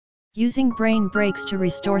Using brain breaks to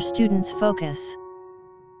restore students' focus.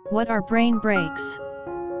 What are brain breaks?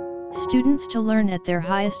 Students to learn at their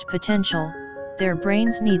highest potential, their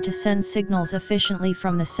brains need to send signals efficiently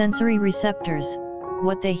from the sensory receptors,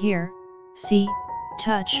 what they hear, see,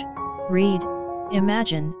 touch, read,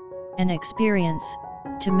 imagine, and experience,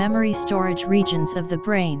 to memory storage regions of the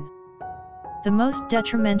brain. The most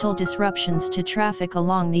detrimental disruptions to traffic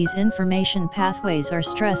along these information pathways are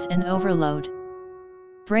stress and overload.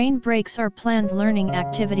 Brain breaks are planned learning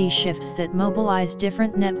activity shifts that mobilize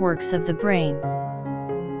different networks of the brain.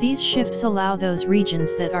 These shifts allow those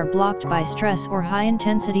regions that are blocked by stress or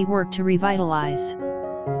high-intensity work to revitalize.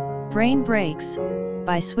 Brain breaks,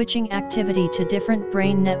 by switching activity to different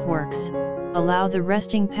brain networks, allow the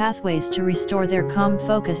resting pathways to restore their calm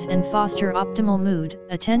focus and foster optimal mood,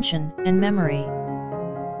 attention, and memory.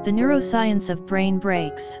 The neuroscience of brain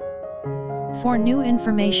breaks. For new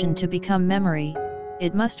information to become memory,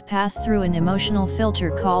 it must pass through an emotional filter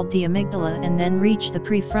called the amygdala and then reach the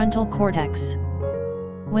prefrontal cortex.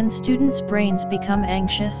 When students' brains become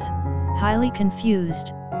anxious, highly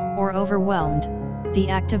confused, or overwhelmed, the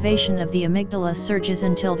activation of the amygdala surges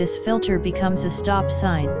until this filter becomes a stop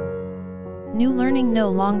sign. New learning no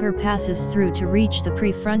longer passes through to reach the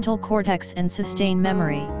prefrontal cortex and sustain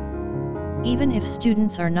memory. Even if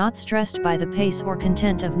students are not stressed by the pace or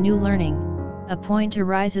content of new learning, a point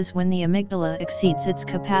arises when the amygdala exceeds its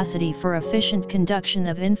capacity for efficient conduction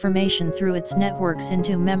of information through its networks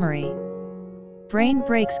into memory. Brain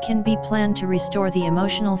breaks can be planned to restore the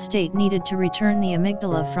emotional state needed to return the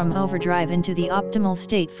amygdala from overdrive into the optimal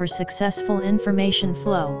state for successful information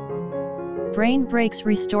flow. Brain breaks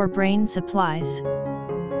restore brain supplies.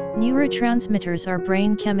 Neurotransmitters are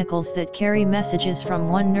brain chemicals that carry messages from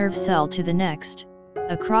one nerve cell to the next,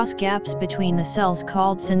 across gaps between the cells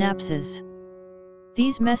called synapses.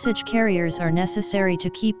 These message carriers are necessary to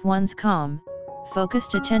keep one's calm,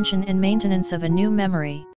 focused attention and maintenance of a new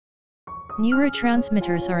memory.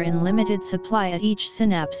 Neurotransmitters are in limited supply at each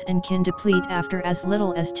synapse and can deplete after as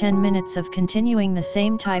little as 10 minutes of continuing the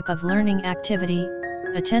same type of learning activity,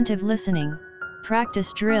 attentive listening,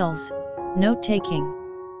 practice drills, note-taking.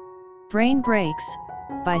 Brain breaks,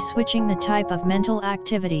 by switching the type of mental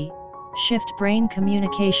activity, shift brain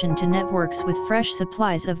communication to networks with fresh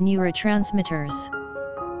supplies of neurotransmitters.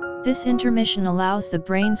 This intermission allows the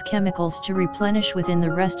brain's chemicals to replenish within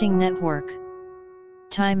the resting network.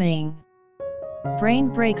 Timing. Brain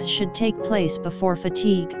breaks should take place before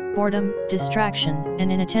fatigue, boredom, distraction,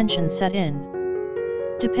 and inattention set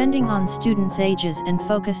in. Depending on students' ages and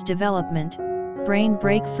focus development, brain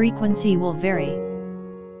break frequency will vary.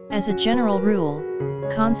 As a general rule,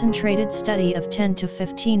 concentrated study of 10 to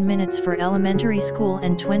 15 minutes for elementary school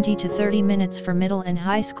and 20 to 30 minutes for middle and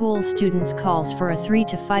high school students calls for a 3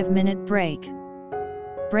 to 5 minute break.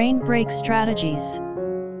 Brain break strategies.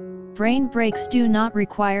 Brain breaks do not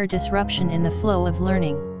require disruption in the flow of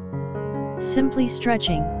learning. Simply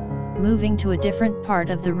stretching, moving to a different part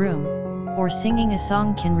of the room, or singing a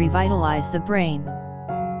song can revitalize the brain.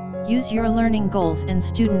 Use your learning goals and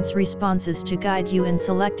students' responses to guide you in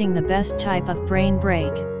selecting the best type of brain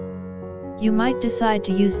break. You might decide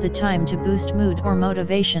to use the time to boost mood or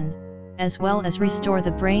motivation, as well as restore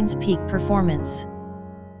the brain's peak performance.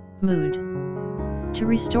 Mood. To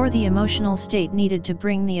restore the emotional state needed to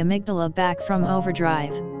bring the amygdala back from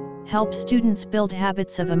overdrive, help students build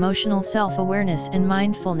habits of emotional self-awareness and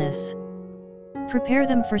mindfulness. Prepare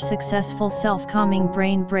them for successful self-calming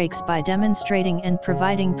brain breaks by demonstrating and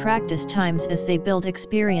providing practice times as they build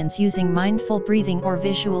experience using mindful breathing or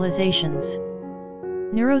visualizations.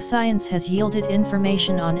 Neuroscience has yielded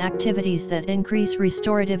information on activities that increase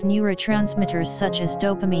restorative neurotransmitters such as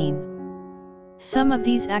dopamine. Some of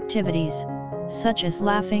these activities, such as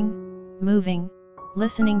laughing, moving,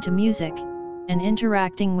 listening to music, and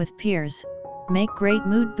interacting with peers, make great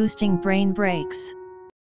mood-boosting brain breaks.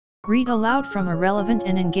 Read aloud from a relevant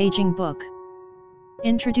and engaging book.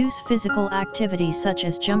 Introduce physical activities such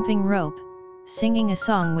as jumping rope, singing a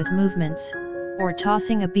song with movements, or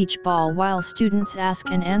tossing a beach ball while students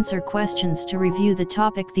ask and answer questions to review the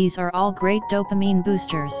topic. These are all great dopamine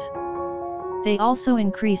boosters. They also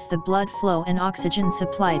increase the blood flow and oxygen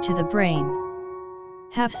supply to the brain.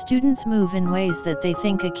 Have students move in ways that they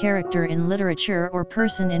think a character in literature or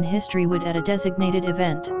person in history would at a designated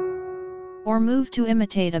event. Or move to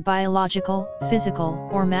imitate a biological, physical,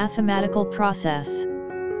 or mathematical process.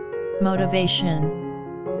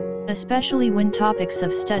 Motivation. Especially when topics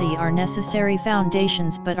of study are necessary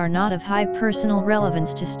foundations but are not of high personal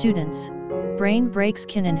relevance to students, brain breaks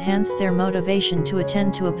can enhance their motivation to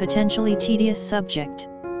attend to a potentially tedious subject.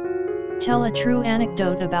 Tell a true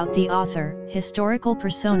anecdote about the author, historical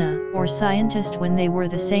persona, or scientist when they were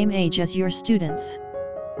the same age as your students.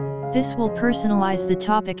 This will personalize the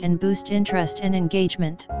topic and boost interest and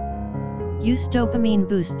engagement. Use dopamine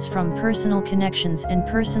boosts from personal connections and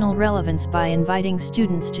personal relevance by inviting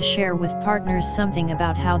students to share with partners something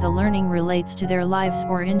about how the learning relates to their lives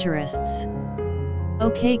or interests.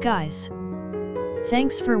 Okay guys.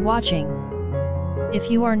 Thanks for watching. If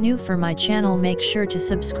you are new for my channel, make sure to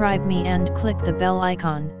subscribe me and click the bell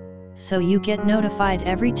icon, so you get notified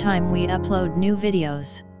every time we upload new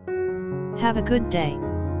videos. Have a good day.